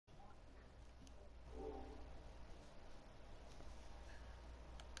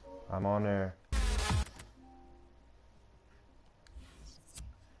I'm on air.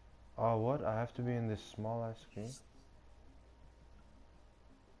 Oh, what? I have to be in this small ass screen?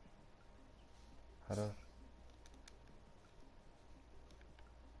 How do...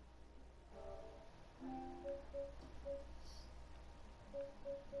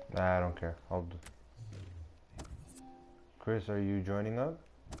 Nah, I don't care. I'll do... Chris, are you joining up?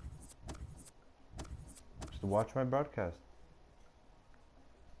 Just watch my broadcast.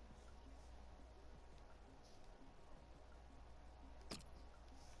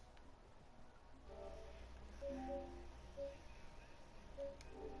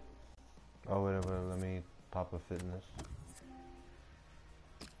 Oh, wait, let me pop a fitness.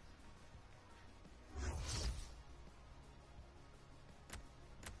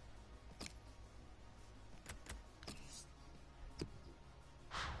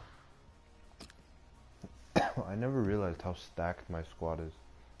 I never realized how stacked my squad is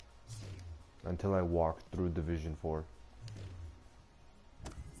until I walked through Division 4.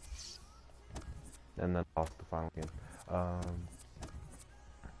 And then lost the final game. I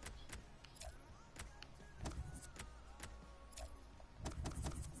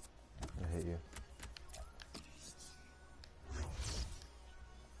hate you.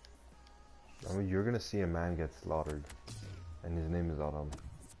 I mean, you're gonna see a man get slaughtered, and his name is Adam.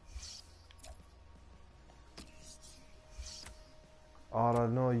 Oh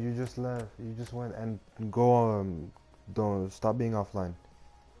no, you just left. You just went and go. Don't stop being offline.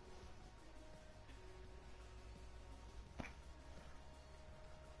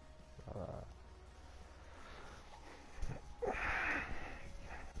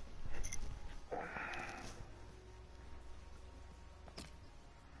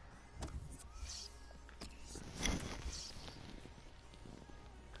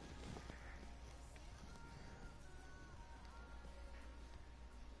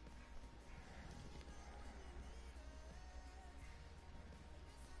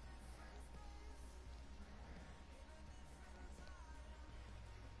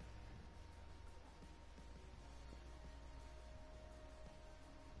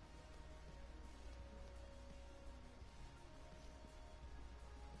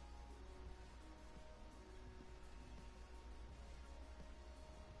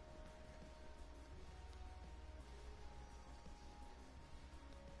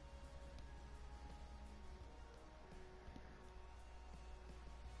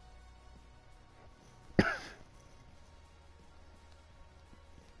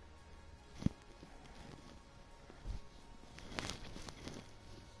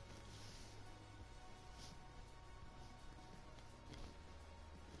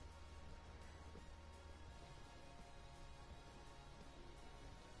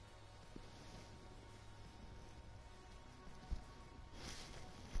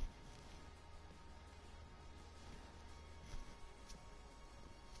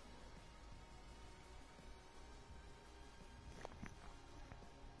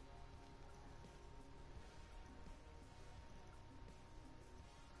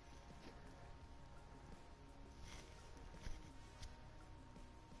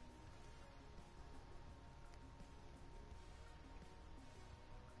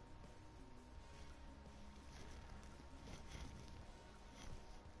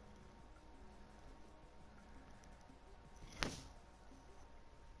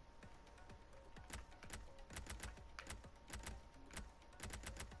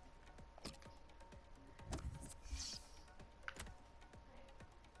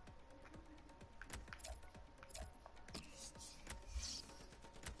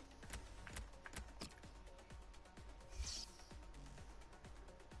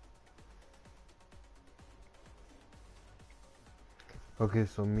 Okay,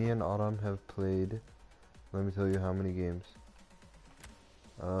 so me and Adam have played, let me tell you how many games.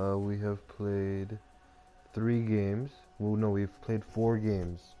 We have played 3 games. Well, no, we've played 4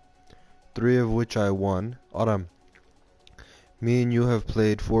 games. 3 of which I won. Adam, me and you have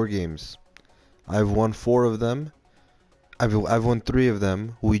played 4 games. I've won 4 of them. I've won 3 of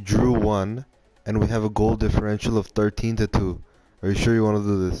them. We drew 1, and we have a goal differential of 13-2. Are you sure you want to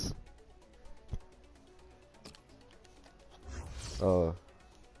do this?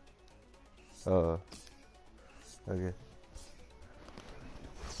 Okay.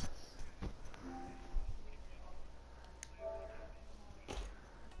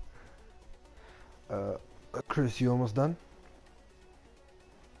 Chris, you almost done?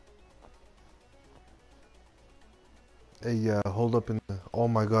 Hey, yeah, hold up in the... Oh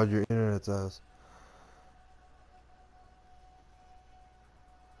my god, your internet's ass.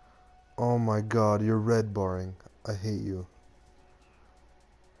 Oh my god, you're red barring. I hate you.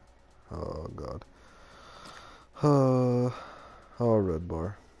 Oh god. Oh, red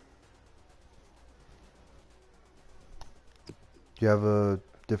bar. Do you have a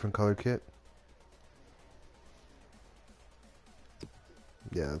different color kit?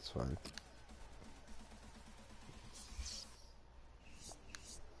 Yeah, that's fine.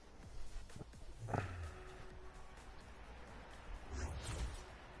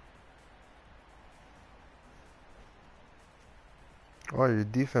 Oh, your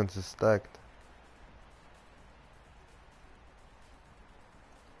defense is stacked.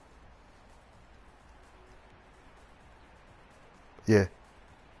 Yeah.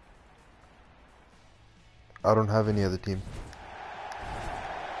 I don't have any other team.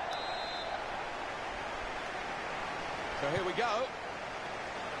 So here we go.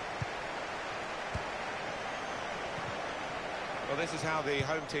 Well, this is how the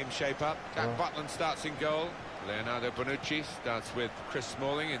home team shape up. Jack Butland starts in goal. Leonardo Bonucci starts with Chris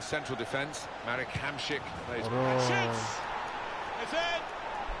Smalling in central defence. Marek Hamšík plays. Shoots! It's in!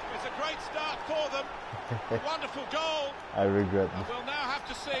 It's a great start for them. A wonderful goal. I regret this. We'll now have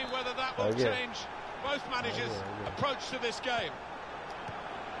to see whether that will change both managers' approach to this game.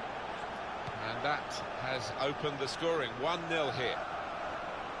 And that has opened the scoring. 1-0 here.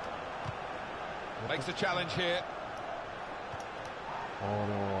 Makes the challenge here. Oh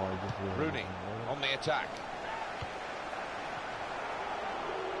no, I just realized. Rooney on the attack.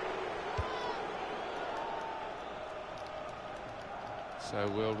 So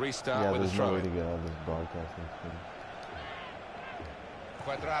we'll restart with a throw. Yeah, there's no way to get out of this broadcasting.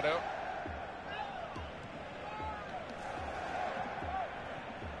 Cuadrado.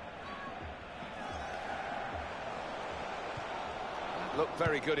 Looked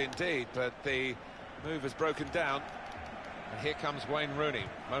very good indeed, but the move has broken down. And here comes Wayne Rooney,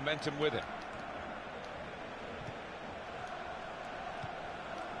 momentum with him.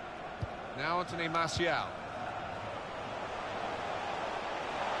 Now Anthony Martial.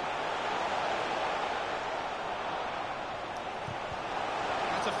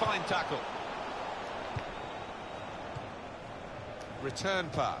 That's a fine tackle. Return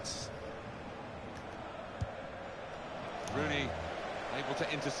pass. Rooney able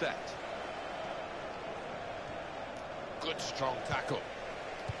to intercept. Good strong tackle.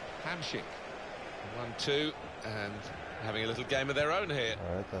 Hamšík. 1-2 and having a little game of their own here.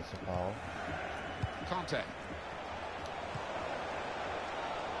 Alright, that's a foul. Conte.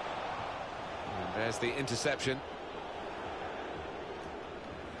 And there's the interception.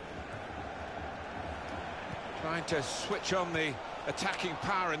 Trying to switch on the attacking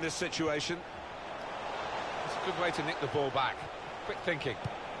power in this situation. It's a good way to nick the ball back. Quick thinking.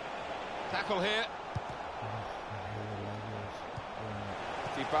 Tackle here.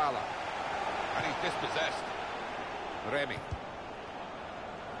 Dybala. And he's dispossessed. Remy.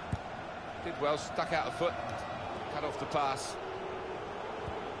 Did well, stuck out a foot, cut off the pass.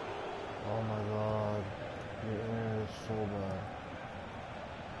 Oh my god. The air is so bad.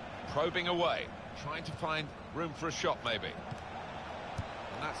 Probing away, trying to find room for a shot maybe.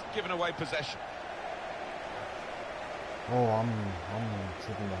 And that's given away possession. Oh, I'm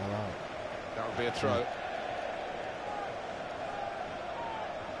tripping the hell out. That would be a throw.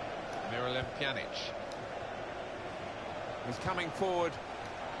 Miralem Pjanic. He's coming forward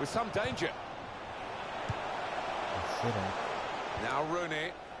with some danger. Now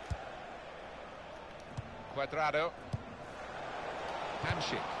Rooney. Cuadrado.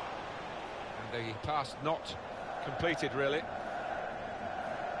 Hamšík. And the pass not completed really.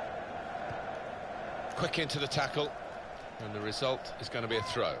 Quick into the tackle. And the result is going to be a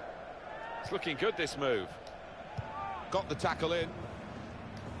throw. It's looking good, this move. Got the tackle in.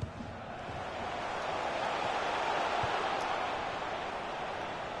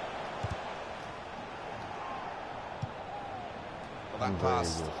 That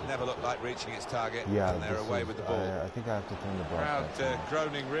pass never looked like reaching its target, and they're away with the ball. I think I have to turn the Crowd broadcasting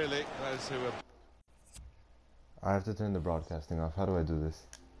groaning, really, those who are... I have to turn the broadcasting off. How do I do this?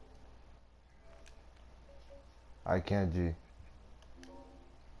 I can't, G.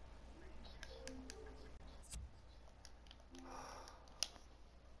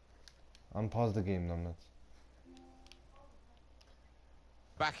 Unpause the game, numbnuts.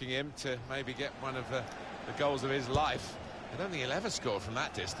 Backing him to maybe get one of the goals of his life. I don't think he'll ever score from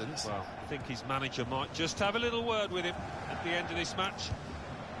that distance. Well, I think his manager might just have a little word with him at the end of this match.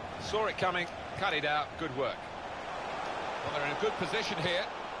 Saw it coming, cut it out, good work. Well, they're in a good position here.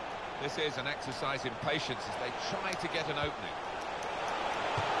 This is an exercise in patience as they try to get an opening.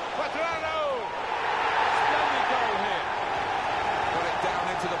 Cuadrado! Splendid goal here. Got it down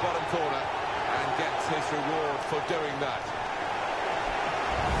into the bottom corner and gets his reward for doing that.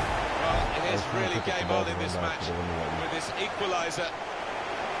 It is really game on in this match with this equaliser.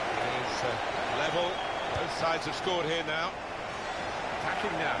 It is level. Both sides have scored here now.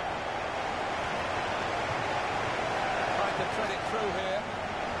 Attacking now. Trying to thread it through here.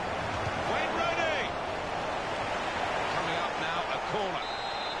 Wayne Rooney! Coming up now, a corner.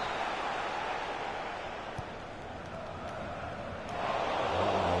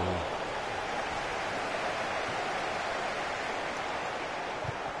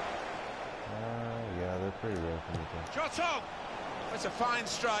 Yeah, they're pretty rare for me too. Shot on! It's a fine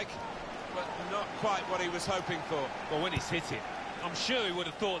strike, but not quite what he was hoping for. Well, when he's hit it, I'm sure he would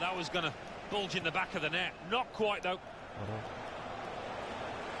have thought that was going to bulge in the back of the net. Not quite, though.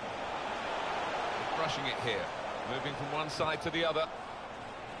 Brushing it here, moving from one side to the other.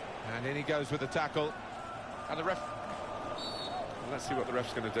 And in he goes with the tackle. And the ref... Let's see what the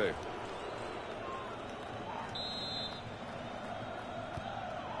ref's going to do.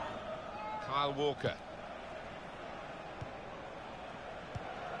 Kyle Walker.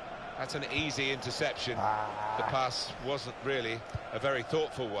 That's an easy interception. The pass wasn't really a very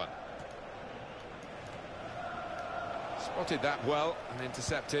thoughtful one. Spotted that well and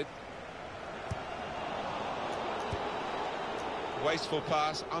intercepted. Wasteful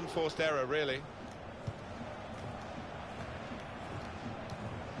pass, unforced error, really.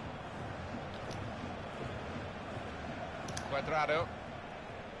 Cuadrado.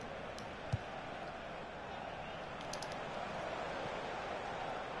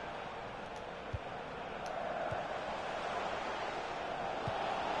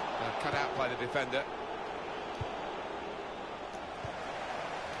 Cut out by the defender.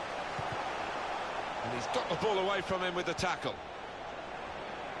 And he's got the ball away from him with the tackle.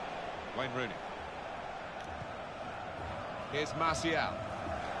 Wayne Rooney. Here's Martial.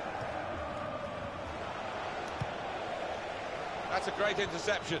 That's a great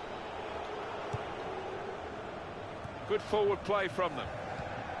interception. Good forward play from them.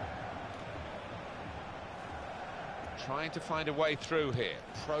 Trying to find a way through here,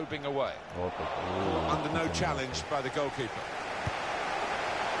 probing away. Under no challenge by the goalkeeper.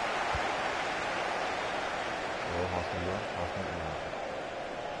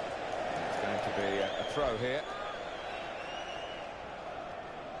 It's going to be a throw here.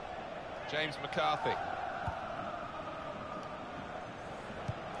 James McCarthy.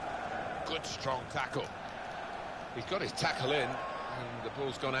 Good strong tackle. He's got his tackle in, and the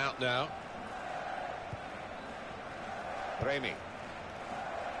ball's gone out now. Remy.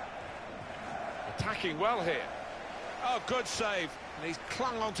 Attacking well here. Oh, good save. And he's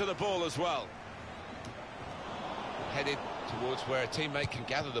clung onto the ball as well. Headed towards where a teammate can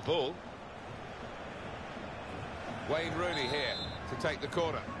gather the ball. Wayne Rooney here to take the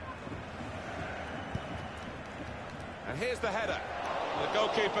corner. And here's the header. The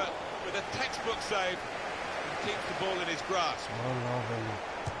goalkeeper with a textbook save and keeps the ball in his grasp.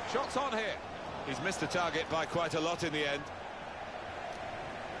 Shots on here. He's missed the target by quite a lot in the end.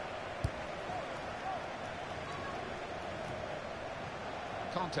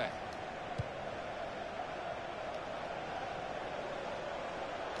 Conte.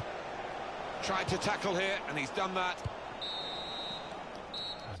 Tried to tackle here, and he's done that.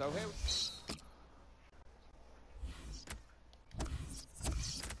 So here...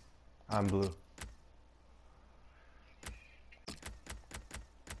 I'm blue.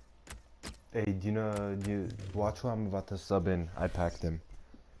 Hey, do you watch who I'm about to sub in? I packed him.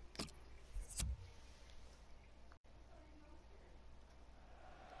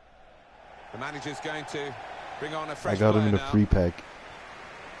 The manager's going to bring on a fresh I got him in a now. free pack.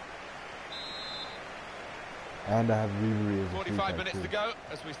 And I have Reverie as a 45 minutes to go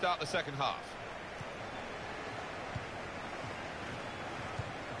as we start the second half.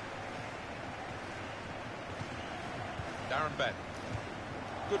 Darren Bent.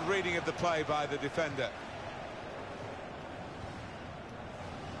 Good reading of the play by the defender.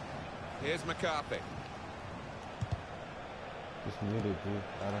 Here's McCarthy. Just muted, dude.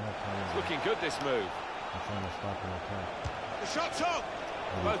 I don't have time. It's looking good, this move. I'm trying to stop him. I can't. The shot's on!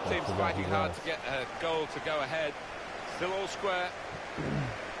 Both teams fighting hard to get a goal to go ahead. Still all square.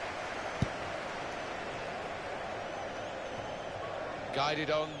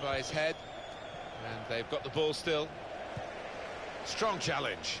 Guided on by his head. And they've got the ball still. Strong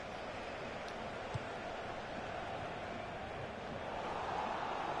challenge.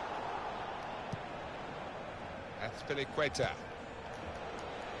 That's Piliqueta.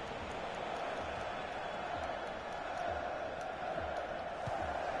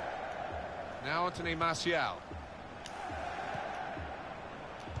 Now Anthony Martial.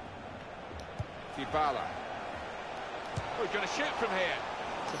 Dybala. Oh, he's going to shoot from here.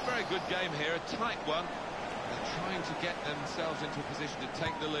 It's a very good game here, a tight one. They're trying to get themselves into a position to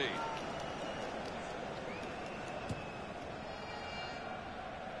take the lead.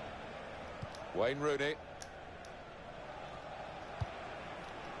 Wayne Rooney.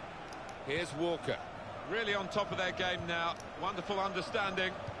 Here's Walker. Really on top of their game now. Wonderful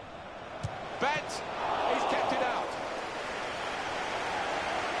understanding. Bent. He's kept it out.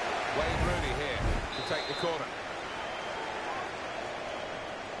 Wayne Rooney here to take the corner.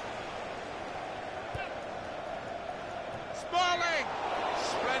 Smalling!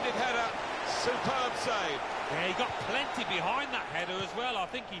 Splendid header. Superb save. Yeah, he got plenty behind that header as well. I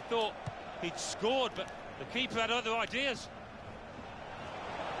think he thought he'd scored, but the keeper had other ideas.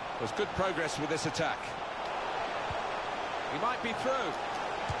 There's good progress with this attack. He might be through.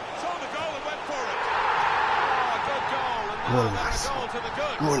 Saw the goal and went for it. Oh, a good goal. And now a goal to the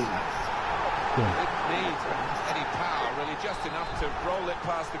good. Didn't need any power, really, just enough to roll it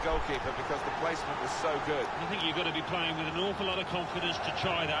past the goalkeeper because the placement was so good. I think you've got to be playing with an awful lot of confidence to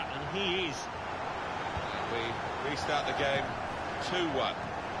try that, and he is. And we restart the game 2-1.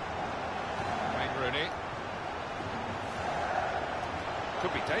 Wayne Rooney.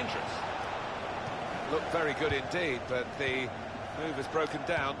 Could be dangerous. Looked very good indeed, but the move has broken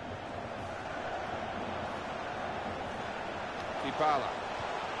down. Dybala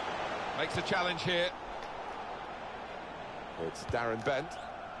makes a challenge here. It's Darren Bent.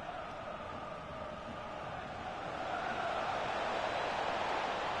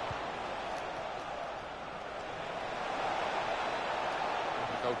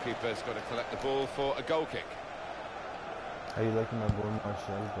 The goalkeeper's got to collect the ball for a goal kick. How you liking my boy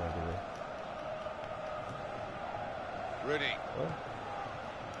Martial, by the way? Rooney. What?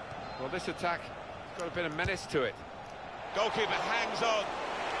 Well, this attack has got a bit of menace to it. Goalkeeper hangs on.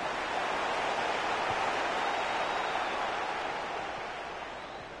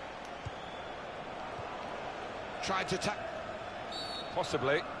 Tried to tap.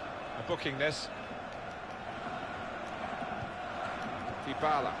 Possibly booking this.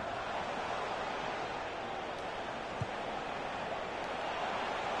 Dybala.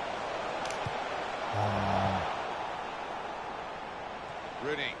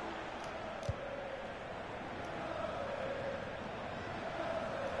 Rooney.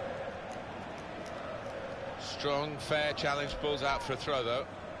 Strong, fair challenge, pulls out for a throw though.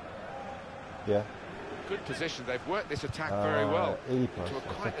 Yeah. Good position, they've worked this attack very well to a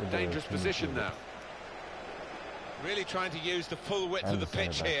quite a dangerous position now. Really trying to use the full width of the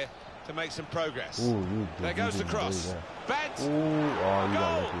pitch here to make some progress. Ooh, there goes the cross. Bent! Ooh, oh, you got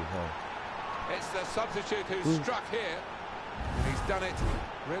Goal! lucky, huh? It's the substitute who's struck here. He's done it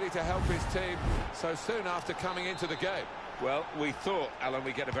really to help his team so soon after coming into the game. Well, we thought, Alan,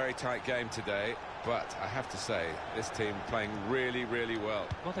 we'd get a very tight game today, but I have to say, this team playing really, really well.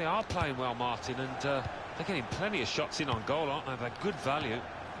 Well, they are playing well, Martin, and they're getting plenty of shots in on goal, aren't they? They're good value.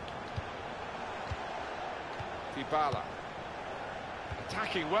 Dybala.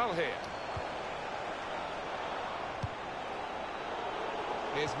 Attacking well here.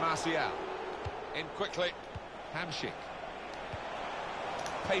 Here's Martial. In quickly. Hamsik.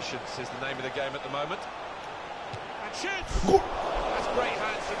 Patience is the name of the game at the moment. And shoots! That's great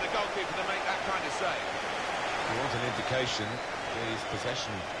hands from the goalkeeper to make that kind of save. If you want an indication, these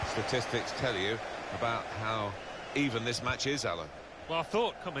possession statistics tell you about how even this match is, Alan. Well, I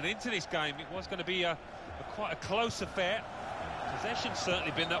thought coming into this game it was going to be quite a close affair. Possession's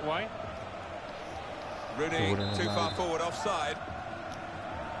certainly been that way. Rooney too far forward, offside.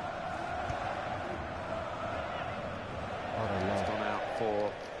 It's gone out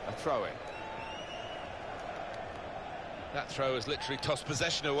for a throw-in. That throw has literally tossed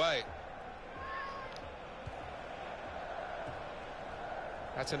possession away.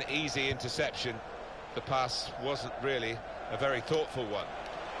 That's an easy interception. The pass wasn't really a very thoughtful one.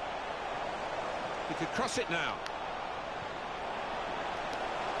 He could cross it now.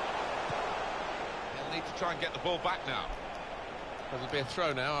 He'll need to try and get the ball back now. There'll be a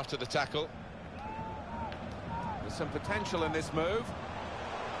throw now after the tackle. There's some potential in this move.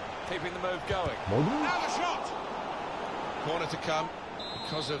 Keeping the move going. Now the shot! Corner to come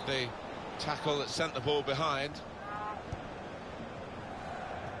because of the tackle that sent the ball behind.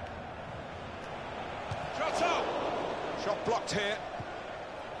 Shot up! Shot blocked here.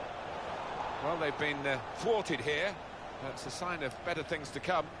 Well, they've been thwarted here. That's a sign of better things to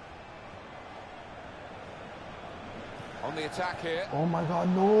come. On the attack here. Oh my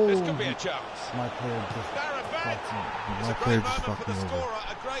God, no! This could be a chance. My player just fucked me. It's My a player great just moment fucked for me the over. scorer,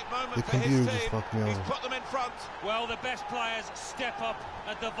 a great moment The for his computer just team. fucked me He's over. put them in front. Well, the best players step up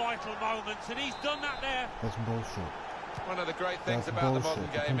at the vital moments, and he's done that there. That's bullshit. One of the great things That's about bullshit. the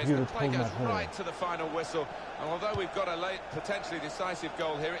modern The game is computer the play pulled my goes hair. right to the final whistle. And although we've got a late, potentially decisive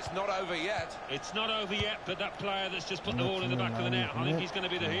goal here, it's not over yet. It's not over yet, but that player that's just put the ball in the back of the net, I think he's going to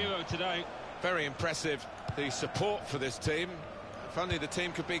be the hero today. Very impressive, the support for this team. If only the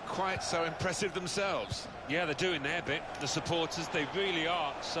team could be quite so impressive themselves. Yeah, they're doing their bit, the supporters, they really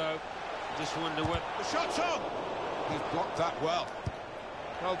are. So, just wonder what... The shot's on! He's blocked that well.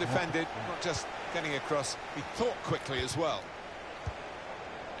 Well defended, not just getting across, he thought quickly as well.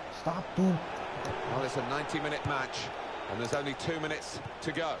 Stop, dude. Well, it's a 90-minute match, and there's only 2 minutes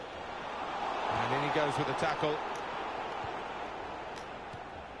to go. And in he goes with the tackle.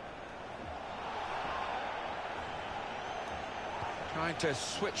 Trying to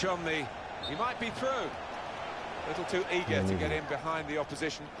switch on the... He might be through. A little too eager to get in behind the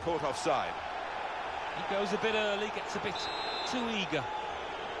opposition, caught offside. He goes a bit early, gets a bit too eager.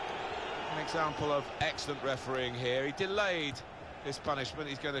 An example of excellent refereeing here. He delayed his punishment.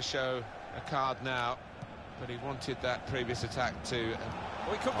 He's going to show a card now, but he wanted that previous attack to...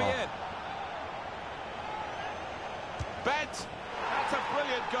 Oh, he could be in. Bent. That's a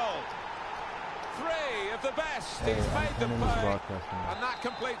brilliant goal. 3 of the best. Hey, He's made them turning this pay, broadcast on. and that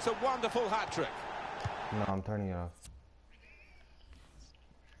completes a wonderful hat-trick. No, I'm turning it off.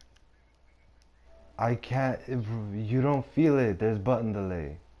 I can't. If you don't feel it, there's button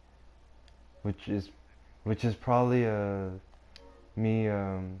delay, which is probably me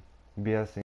BSing.